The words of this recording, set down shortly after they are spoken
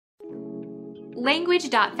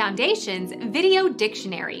Language.Foundation's Video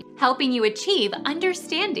Dictionary, helping you achieve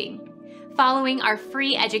understanding. Following our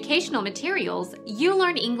free educational materials, you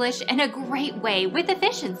learn English in a great way with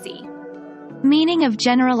efficiency. Meaning of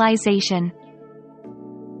generalization.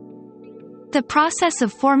 The process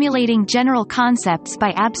of formulating general concepts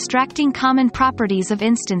by abstracting common properties of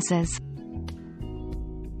instances.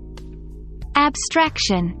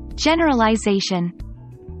 Abstraction, generalization.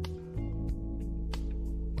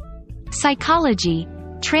 Psychology,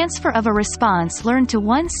 transfer of a response learned to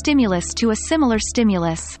one stimulus to a similar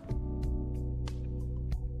stimulus.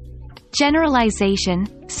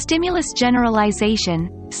 Generalization, stimulus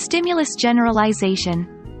generalization, stimulus generalization.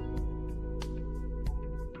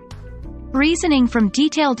 Reasoning from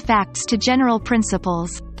detailed facts to general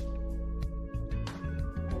principles.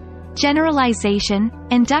 Generalization,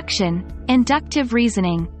 induction, inductive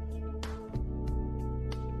reasoning.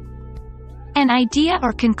 An idea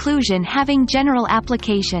or conclusion having general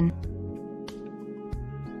application.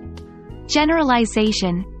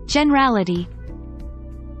 Generalization, generality.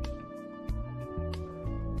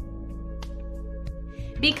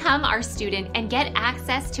 Become our student and get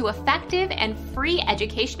access to effective and free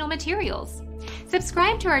educational materials.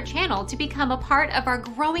 Subscribe to our channel to become a part of our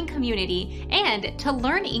growing community and to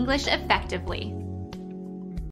learn English effectively.